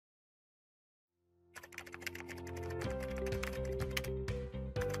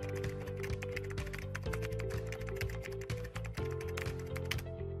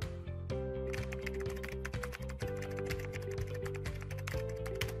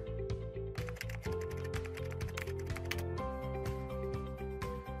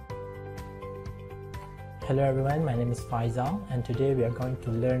Hello everyone, my name is Faisal and today we are going to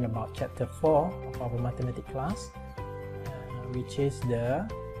learn about chapter 4 of our mathematics class, which is the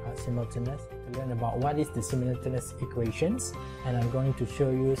simultaneous, to learn about what is the simultaneous equations, and I'm going to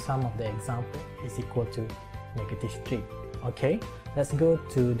show you some of the example is equal to -3. Okay, let's go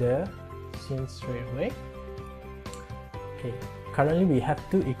to the scene straight away. Okay, currently we have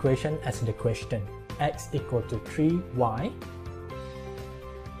two equations as the question. X equal to 3y,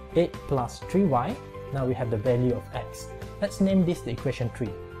 8 plus 3y. Now we have the value of x. Let's name this the equation 3.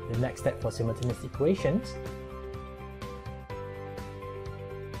 The next step for simultaneous equations.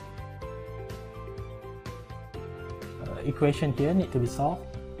 Equation here need to be solved.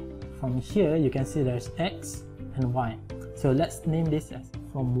 From here you can see there's x and y. So let's name this as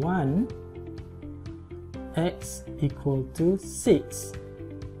from 1 x equal to 6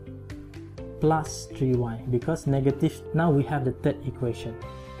 plus 3y, because negative. Now we have the third equation.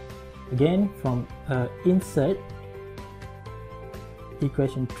 Again, from insert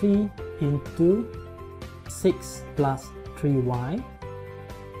equation 3 into 6 plus 3y,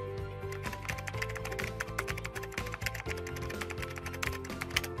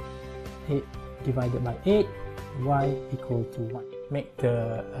 divided by 8, y equal to 1. Make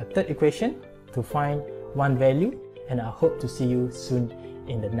the third equation to find one value, and I hope to see you soon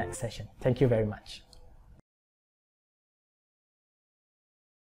in the next session. Thank you very much.